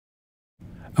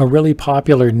A really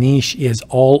popular niche is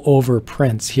all over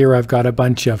prints. Here I've got a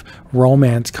bunch of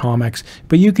romance comics,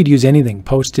 but you could use anything: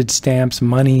 postage stamps,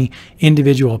 money,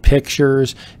 individual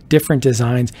pictures, different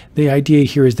designs. The idea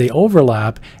here is they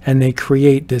overlap and they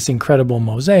create this incredible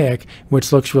mosaic,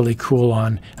 which looks really cool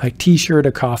on a t-shirt,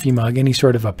 a coffee mug, any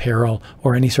sort of apparel,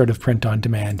 or any sort of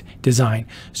print-on-demand design.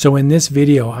 So in this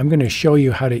video, I'm going to show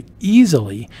you how to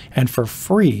easily and for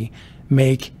free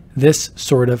make this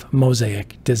sort of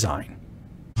mosaic design.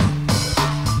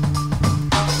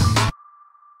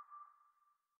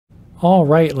 All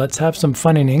right, let's have some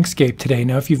fun in Inkscape today.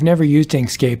 Now, if you've never used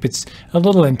Inkscape, it's a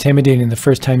little intimidating the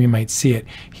first time you might see it.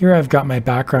 Here I've got my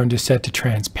background just set to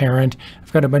transparent.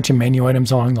 I've got a bunch of menu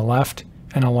items along the left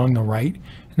and along the right.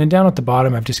 And then down at the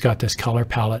bottom, I've just got this color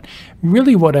palette.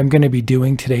 Really what I'm going to be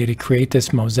doing today to create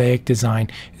this mosaic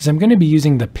design is I'm going to be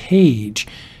using the page.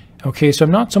 Okay, so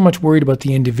I'm not so much worried about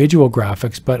the individual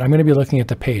graphics, but I'm going to be looking at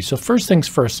the page. So first things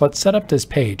first, let's set up this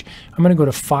page. I'm going to go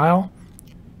to File,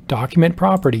 Document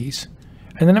Properties,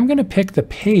 and then I'm going to pick the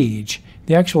page,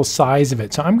 the actual size of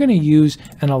it. So I'm going to use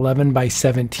an 11 by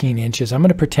 17 inches. I'm going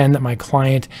to pretend that my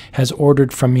client has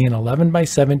ordered from me an 11 by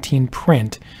 17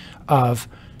 print of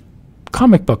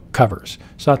comic book covers.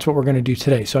 So that's what we're going to do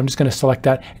today. So I'm just going to select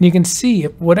that, and you can see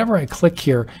whatever I click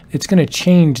here, it's going to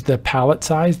change the palette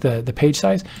size, the page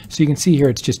size. So you can see here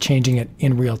it's just changing it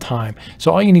in real time.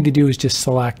 So all you need to do is just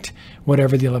select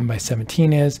whatever the 11 by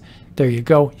 17 is. There you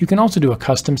go. You can also do a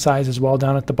custom size as well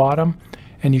down at the bottom,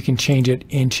 and you can change it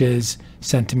inches,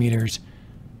 centimeters,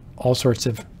 all sorts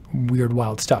of weird,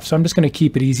 wild stuff. So I'm just going to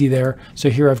keep it easy there. So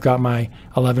here I've got my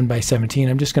 11 by 17.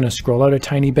 I'm just going to scroll out a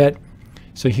tiny bit.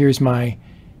 So here's my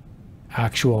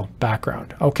actual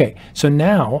background. Okay, so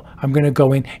now I'm going to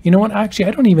go in. You know what? Actually,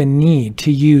 I don't even need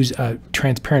to use a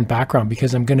transparent background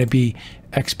because I'm going to be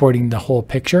exporting the whole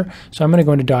picture. So I'm going to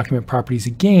go into Document Properties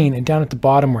again, and down at the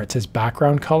bottom where it says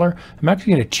Background Color, I'm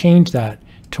actually going to change that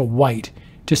to white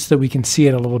just so that we can see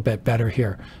it a little bit better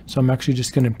here. So I'm actually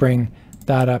just going to bring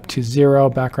that up to 0,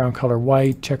 background color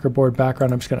white, checkerboard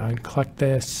background. I'm just going to unclick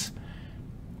this,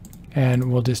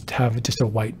 and we'll just have just a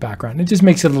white background. It just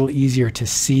makes it a little easier to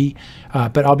see,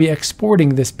 but I'll be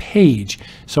exporting this page.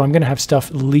 So I'm going to have stuff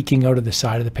leaking out of the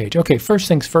side of the page. Okay, first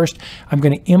things first, I'm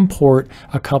going to import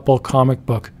a couple comic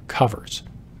book covers.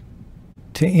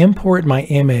 To import my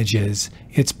images,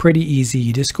 it's pretty easy.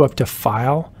 You just go up to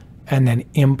File and then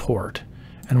Import.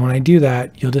 And when I do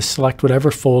that, you'll just select whatever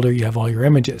folder you have all your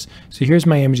images. So here's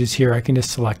my images here. I can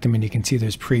just select them, and you can see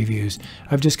there's previews.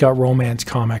 I've just got romance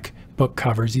comic book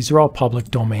covers. These are all public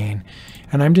domain.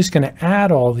 And I'm just going to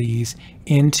add all these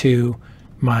into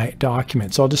my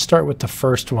document. So I'll just start with the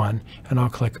first one, and I'll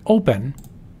click Open.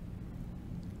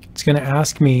 It's going to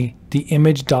ask me the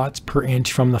image dots per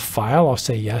inch from the file. I'll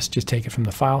say yes, just take it from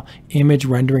the file. Image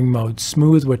rendering mode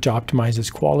smooth, which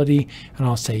optimizes quality, and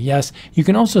I'll say yes. You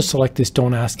can also select this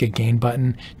don't ask again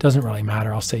button. Doesn't really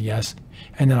matter. I'll say yes,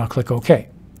 and then I'll click OK.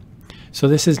 So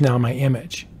this is now my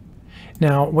image.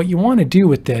 Now what you want to do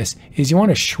with this is you want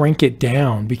to shrink it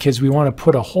down because we want to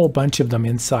put a whole bunch of them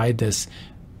inside this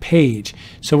page.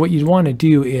 So what you'd want to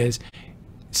do is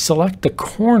select the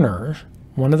corner,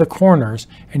 one of the corners,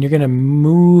 and you're going to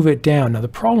move it down. Now the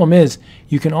problem is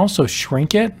you can also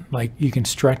shrink it, like you can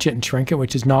stretch it and shrink it,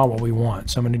 which is not what we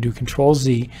want. So I'm going to do Control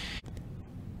Z.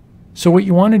 So what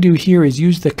you want to do here is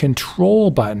use the Control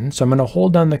button. So I'm going to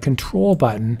hold down the Control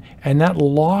button, and that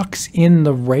locks in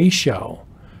the ratio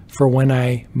for when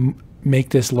I make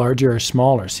this larger or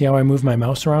smaller. See how I move my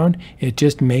mouse around? It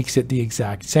just makes it the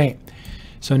exact same.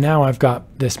 So now I've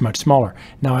got this much smaller.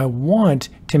 Now I want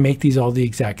to make these all the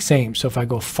exact same. So if I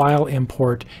go File,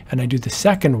 Import, and I do the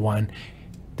second one,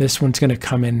 this one's going to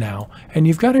come in now. And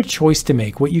you've got a choice to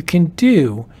make. What you can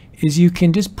do is you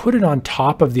can just put it on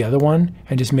top of the other one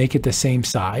and just make it the same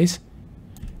size.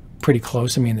 Pretty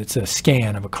close. I mean, it's a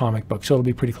scan of a comic book, so it'll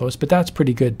be pretty close, but that's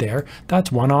pretty good there.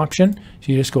 That's one option.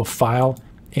 So you just go File,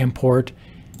 Import,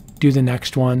 do the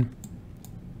next one,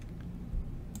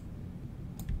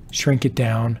 shrink it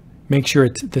down, make sure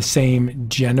it's the same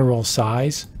general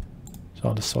size. So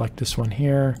I'll just select this one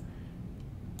here.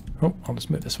 Oh, I'll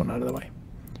just move this one out of the way.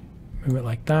 Move it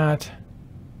like that.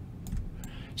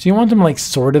 So you want them like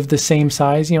sort of the same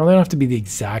size. You know, they don't have to be the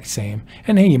exact same.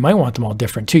 And hey, you might want them all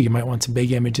different too. You might want some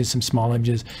big images, some small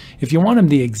images. If you want them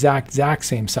the exact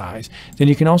same size, then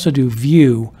you can also do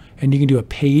View, and you can do a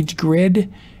page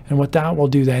grid. And what that will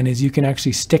do then is you can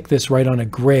actually stick this right on a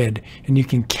grid, and you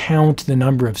can count the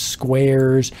number of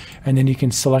squares, and then you can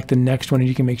select the next one, and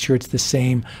you can make sure it's the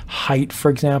same height,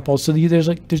 for example. So there's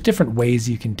different ways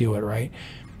you can do it, right?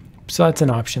 So that's an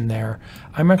option there.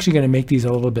 I'm actually going to make these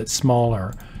a little bit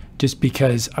smaller just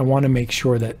because I want to make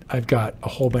sure that I've got a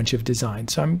whole bunch of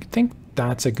designs. So I think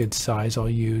that's a good size I'll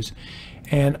use.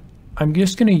 And I'm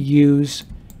just going to use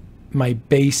my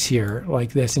base here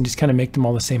like this and just kind of make them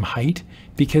all the same height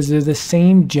because they're the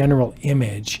same general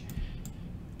image.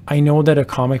 I know that a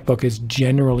comic book is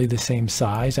generally the same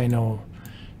size. I know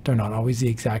they're not always the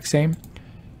exact same.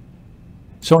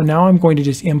 So now I'm going to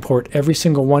just import every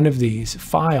single one of these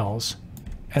files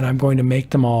and I'm going to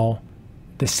make them all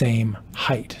the same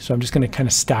height. So I'm just going to kind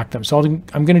of stack them. So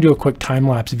I'm going to do a quick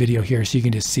time-lapse video here so you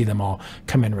can just see them all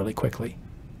come in really quickly.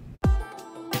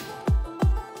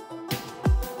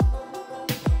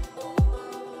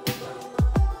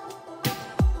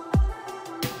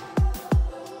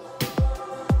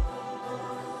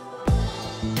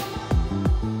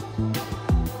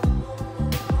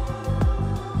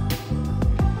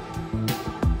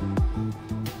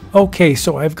 Okay,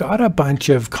 so I've got a bunch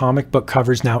of comic book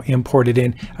covers now imported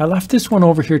in. I left this one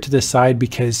over here to the side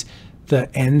because the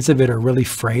ends of it are really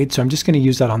frayed. So I'm just going to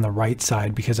use that on the right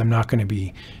side because I'm not going to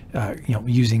be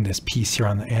using this piece here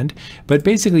on the end. But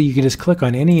basically you can just click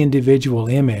on any individual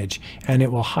image and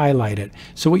it will highlight it.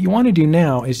 So what you want to do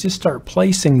now is just start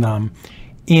placing them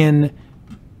in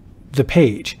the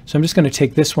page. So I'm just going to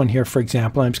take this one here, for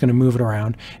example, and I'm just going to move it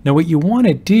around. Now what you want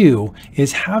to do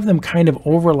is have them kind of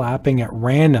overlapping at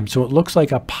random so it looks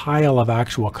like a pile of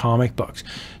actual comic books.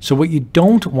 So what you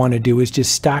don't want to do is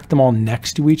just stack them all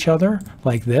next to each other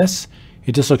like this.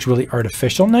 It just looks really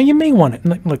artificial. Now you may want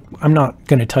to, look, I'm not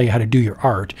going to tell you how to do your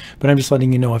art, but I'm just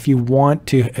letting you know if you want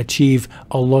to achieve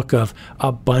a look of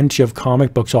a bunch of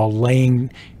comic books all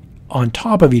laying on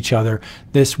top of each other,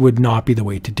 this would not be the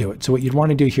way to do it. So what you'd want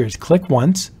to do here is click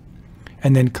once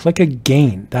and then click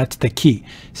again. That's the key.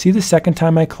 See the second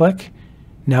time I click?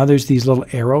 Now there's these little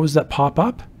arrows that pop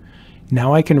up.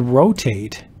 Now I can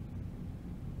rotate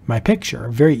my picture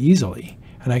very easily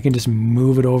and I can just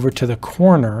move it over to the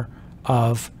corner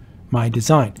of my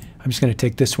design. I'm just going to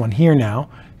take this one here now.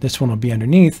 This one will be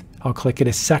underneath. I'll click it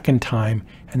a second time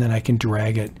and then I can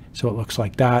drag it so it looks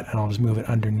like that and I'll just move it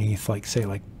underneath like say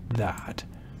like that.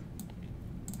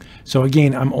 So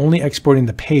again, I'm only exporting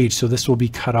the page, so this will be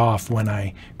cut off when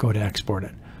I go to export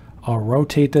it. I'll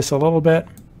rotate this a little bit.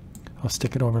 I'll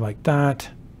stick it over like that.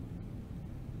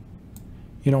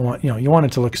 You don't want, you want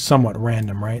it to look somewhat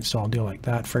random, right? So I'll do like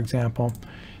that, for example.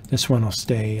 This one will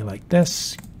stay like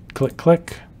this. Click,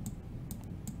 click.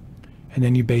 And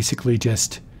then you basically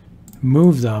just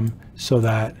move them so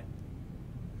that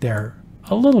they're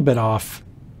a little bit off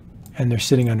and they're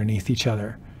sitting underneath each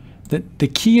other. The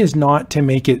key is not to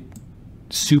make it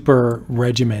super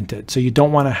regimented. So you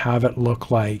don't want to have it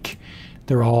look like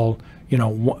they're all,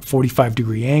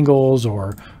 45-degree angles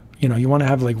or, you want to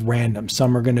have like random.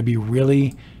 Some are going to be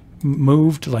really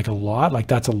moved like a lot, like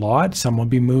that's a lot. Some will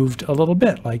be moved a little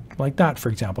bit like that, for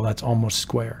example. That's almost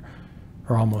square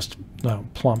or almost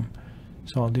plumb.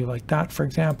 So I'll do like that, for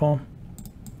example.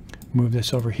 Move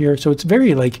this over here. So it's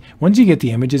very once you get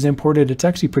the images imported, it's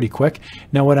actually pretty quick.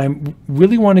 Now what I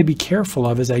really want to be careful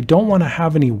of is I don't want to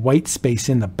have any white space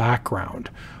in the background.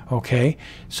 Okay,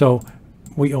 so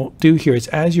what you'll do here is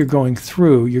as you're going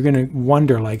through, you're going to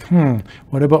wonder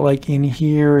what about in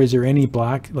here? Is there any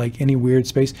black, any weird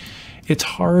space? It's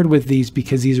hard with these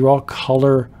because these are all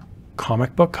color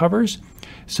comic book covers.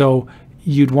 So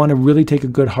you'd want to really take a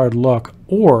good hard look,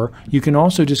 or you can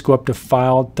also just go up to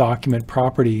File, Document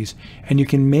Properties, and you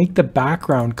can make the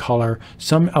background color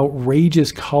some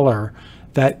outrageous color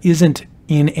that isn't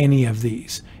in any of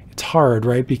these. It's hard,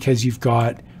 right? Because you've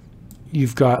got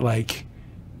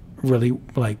really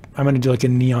I'm going to do a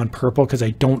neon purple because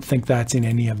I don't think that's in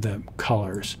any of the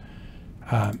colors.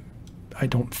 I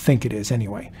don't think it is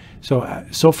anyway. So,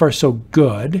 so far so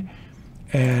good,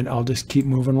 and I'll just keep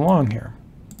moving along here.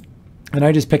 And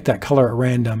I just picked that color at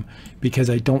random because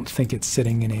I don't think it's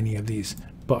sitting in any of these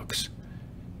books.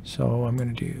 So I'm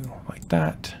going to do like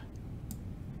that.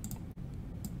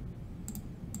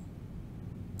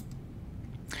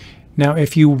 Now,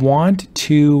 if you want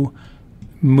to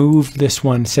move this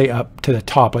one, say up to the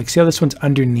top, see how this one's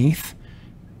underneath,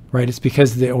 right? It's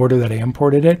because of the order that I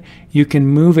imported it. You can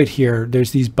move it here.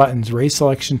 There's these buttons, raise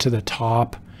selection to the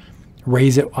top,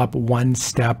 raise it up one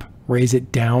step, raise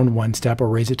it down one step, or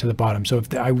raise it to the bottom. So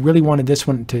if I really wanted this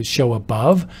one to show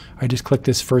above, I just click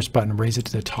this first button, raise it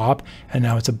to the top, and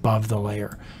now it's above the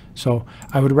layer. So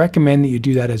I would recommend that you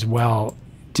do that as well,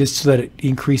 just so that it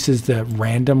increases the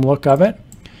random look of it.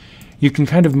 You can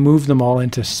kind of move them all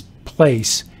into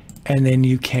place, and then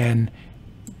you can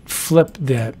flip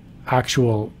the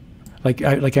actual,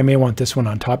 I may want this one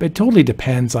on top. It totally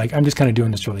depends. I'm just kind of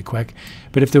doing this really quick.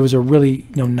 But if there was a really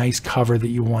nice cover that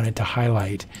you wanted to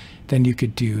highlight, then you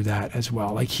could do that as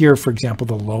well. Like here, for example,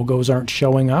 the logos aren't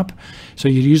showing up. So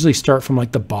you usually start from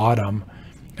like the bottom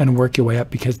and work your way up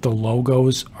because the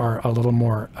logos are a little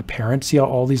more apparent. See how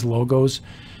all these logos,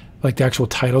 like the actual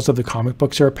titles of the comic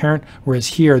books, are apparent, whereas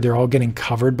here they're all getting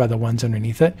covered by the ones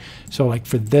underneath it. So like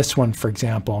for this one, for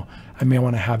example, I may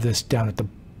want to have this down at the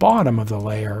bottom of the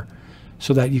layer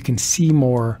so that you can see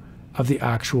more of the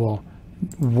actual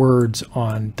words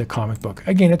on the comic book.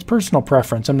 Again, it's personal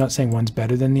preference. I'm not saying one's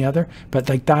better than the other, but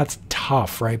like that's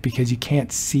tough, right? Because you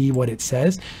can't see what it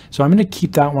says. So I'm going to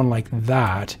keep that one like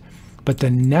that, but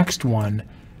the next one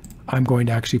I'm going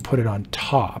to actually put it on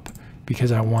top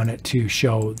because I want it to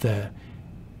show the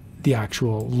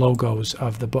actual logos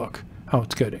of the book. Oh,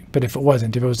 it's good. But if it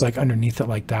wasn't, if it was like underneath it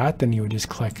like that, then you would just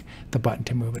click the button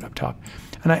to move it up top.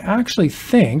 And I actually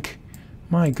think,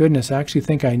 my goodness, I actually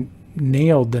think I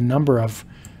nailed the number of,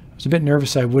 I was a bit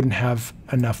nervous I wouldn't have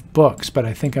enough books, but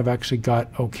I think I've actually got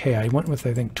okay. I went with,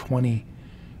 I think, 20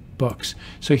 books.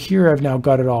 So here I've now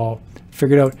got it all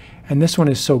figured out. And this one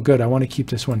is so good. I want to keep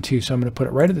this one too. So I'm going to put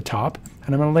it right at the top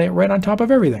and I'm going to lay it right on top of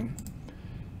everything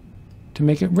to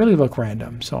make it really look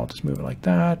random. So I'll just move it like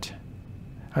that.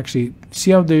 Actually,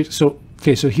 see how there's, so,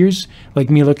 okay, so here's like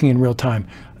me looking in real time.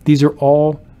 These are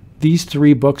all, these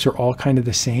three books are all kind of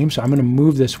the same. So I'm going to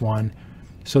move this one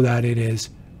so that it is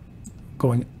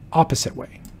going opposite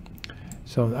way.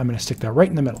 So I'm going to stick that right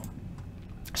in the middle.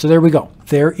 So there we go.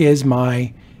 There is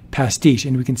my pastiche.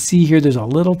 And we can see here there's a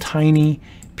little tiny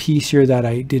piece here that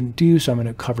I didn't do. So I'm going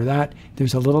to cover that.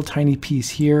 There's a little tiny piece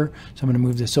here. So I'm going to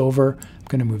move this over. I'm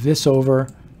going to move this over.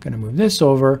 I'm going to move this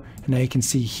over. And now you can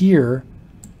see here.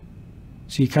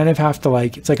 So you kind of have to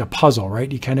like, it's like a puzzle,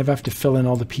 right? You kind of have to fill in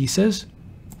all the pieces.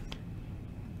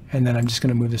 And then I'm just going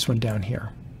to move this one down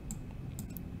here.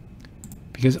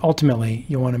 Because ultimately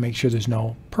you want to make sure there's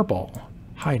no purple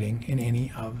hiding in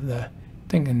any of the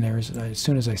thing. And there's, as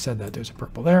soon as I said that, there's a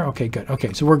purple there. Okay, good.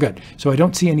 Okay, so we're good. So I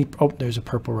don't see any, oh, there's a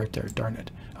purple right there. Darn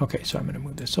it. Okay, so I'm going to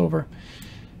move this over.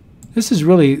 This is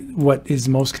really what is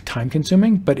most time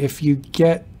consuming, but if you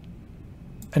get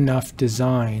enough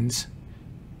designs,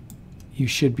 you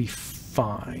should be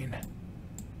fine.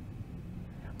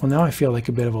 Well, now I feel like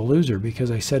a bit of a loser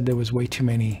because I said there was way too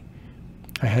many.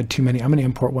 I had too many. I'm going to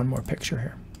import one more picture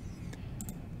here.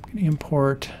 I'm going to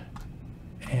import,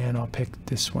 and I'll pick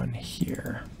this one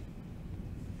here.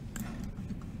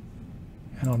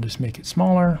 And I'll just make it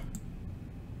smaller.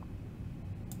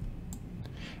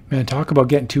 Man, talk about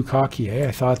getting too cocky, eh?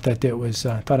 I thought that it was,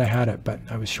 thought I had it, but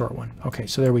I was short one. Okay,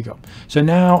 so there we go. So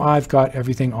now I've got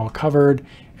everything all covered,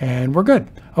 and we're good.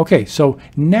 Okay, so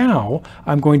now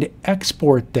I'm going to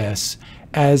export this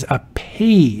as a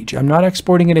page. I'm not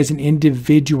exporting it as an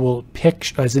individual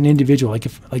picture, as an individual, like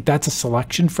if like that's a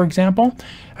selection, for example.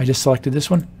 I just selected this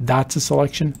one, that's a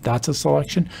selection, that's a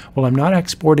selection. Well, I'm not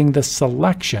exporting the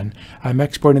selection, I'm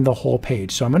exporting the whole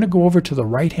page. So I'm going to go over to the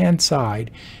right hand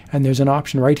side and there's an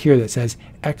option right here that says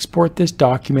export this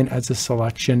document as a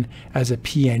selection as a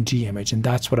PNG image, and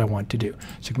that's what I want to do.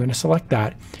 So I'm going to select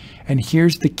that, and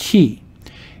here's the key.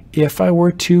 If I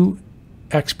were to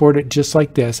export it just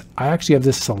like this, I actually have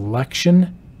this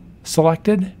selection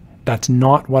selected. That's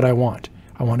not what I want.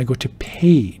 I want to go to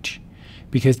page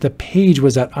because the page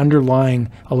was that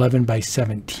underlying 11 by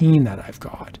 17 that I've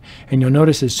got. And you'll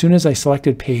notice as soon as I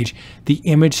selected page, the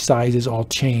image size is all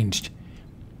changed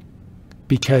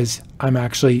because I'm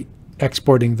actually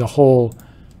exporting the whole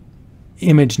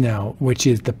image now, which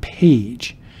is the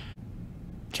page.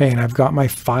 Okay, and I've got my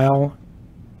file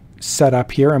set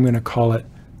up here. I'm going to call it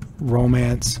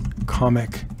romance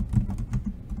comic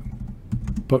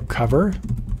book cover,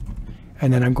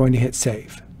 and then I'm going to hit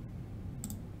save.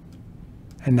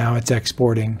 And now it's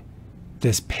exporting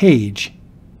this page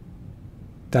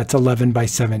that's 11 by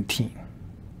 17.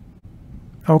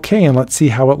 Okay, and let's see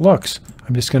how it looks.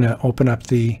 I'm just going to open up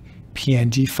the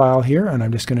PNG file here, and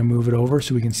I'm just going to move it over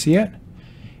so we can see it.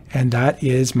 And that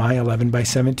is my 11 by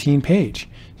 17 page.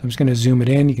 So I'm just going to zoom it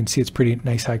in. You can see it's pretty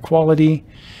nice high quality.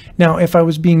 Now, if I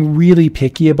was being really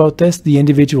picky about this, the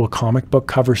individual comic book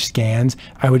cover scans,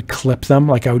 I would clip them.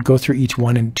 Like I would go through each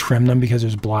one and trim them because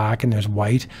there's black and there's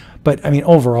white. But I mean,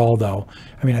 overall though,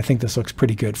 I mean, I think this looks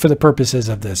pretty good for the purposes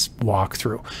of this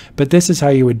walkthrough. But this is how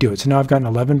you would do it. So now I've got an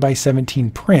 11 by 17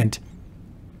 print.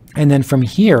 And then from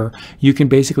here, you can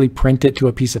basically print it to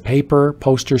a piece of paper,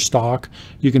 poster stock.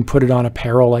 You can put it on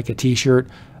apparel like a t-shirt,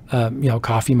 you know,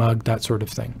 coffee mug, that sort of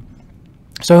thing.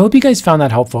 So I hope you guys found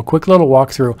that helpful. Quick little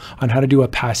walkthrough on how to do a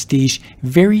pastiche.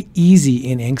 Very easy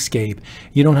in Inkscape.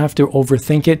 You don't have to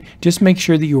overthink it. Just make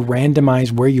sure that you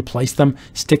randomize where you place them,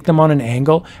 stick them on an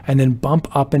angle, and then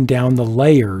bump up and down the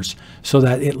layers so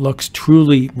that it looks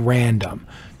truly random.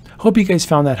 Hope you guys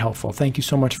found that helpful. Thank you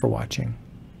so much for watching.